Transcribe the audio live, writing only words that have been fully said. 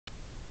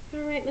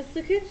Alright, let's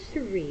look at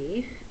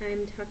 3.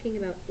 I'm talking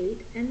about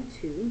 8 and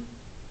 2. I'm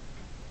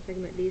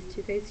talking about these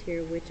two guys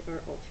here, which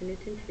are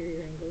alternate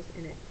interior angles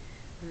in it.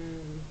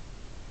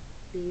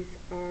 These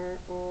are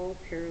all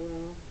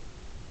parallel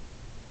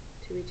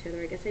to each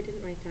other. I guess I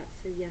didn't write that,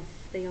 so yes,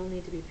 they all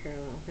need to be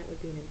parallel. That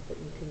would be an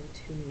important thing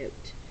to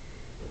note.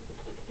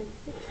 Let's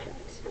fix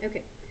that.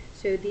 Okay,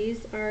 so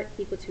these are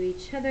equal to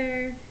each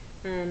other,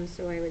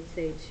 so I would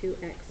say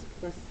 2x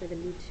plus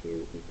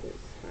 72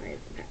 equals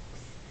 5x.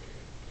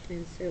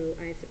 And so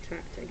I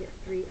subtract, I get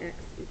 3x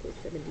equals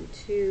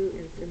 72,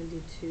 and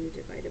 72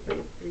 divided by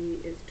 3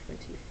 is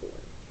 24.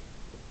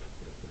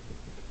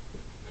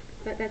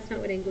 But that's not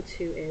what angle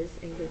 2 is.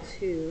 Angle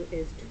 2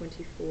 is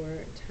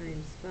 24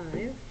 times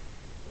 5,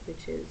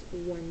 which is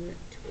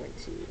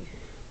 120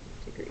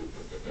 degrees.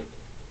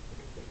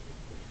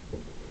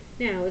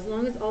 Now, as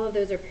long as all of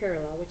those are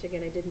parallel, which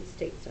again I didn't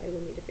state, so I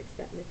will need to fix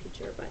that in the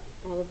future, but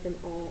all of them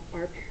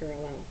are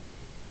parallel.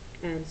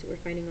 So we're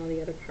finding all the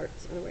other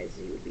parts, otherwise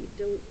you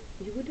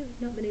would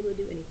have not been able to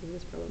do anything in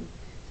this problem.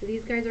 So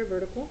these guys are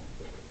vertical.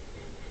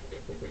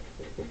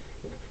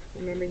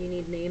 Remember, you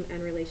need name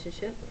and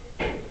relationship.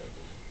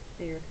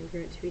 They are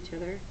congruent to each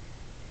other.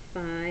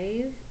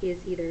 5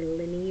 is either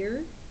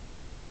linear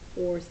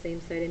or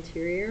same side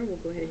interior. We'll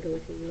go ahead and go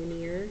with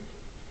linear.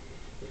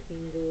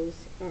 Angles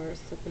are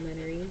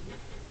supplementary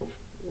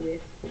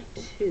with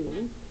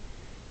 2,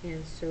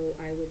 and so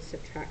I would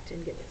subtract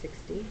and get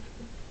 60.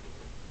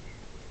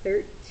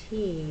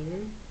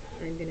 13,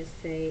 I'm going to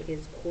say,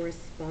 is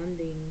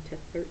corresponding to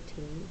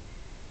 13.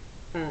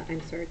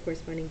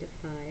 Corresponding to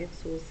 5,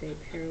 so we'll say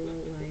parallel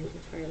lines,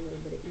 we'll try a little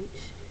bit of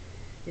each,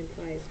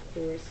 implies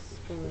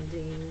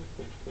corresponding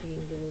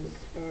angles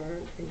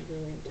are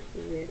congruent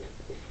with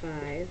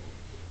 5.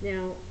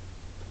 Now,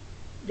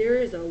 there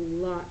is a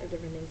lot of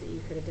different things that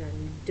you could have done.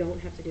 You don't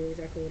have to do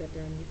exactly what I've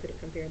done. You could have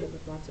compared them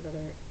with lots of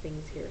other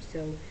things here.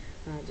 So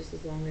just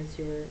as long as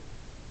you're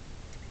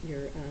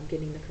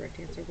getting the correct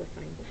answer, we're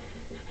fine.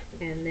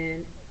 And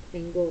then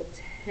angle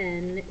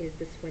 10 is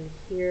this one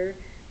here.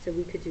 So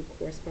we could do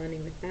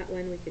corresponding with that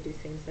one. We could do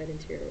same side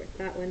interior with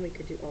that one. We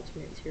could do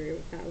alternate interior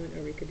with that one,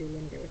 or we could do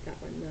linear with that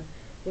one. The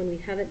one we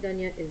haven't done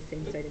yet is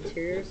same side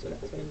interior, so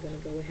that's what I'm going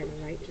to go ahead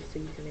and write, just so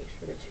you can make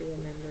sure that you're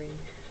remembering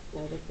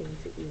all the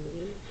things that you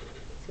need.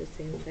 So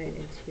same side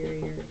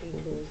interior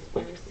angles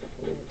are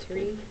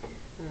supplementary,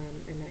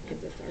 and that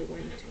gives us our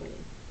 120.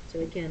 So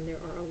again, there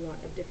are a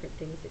lot of different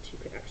things that you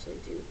could actually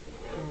do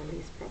on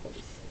these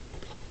problems.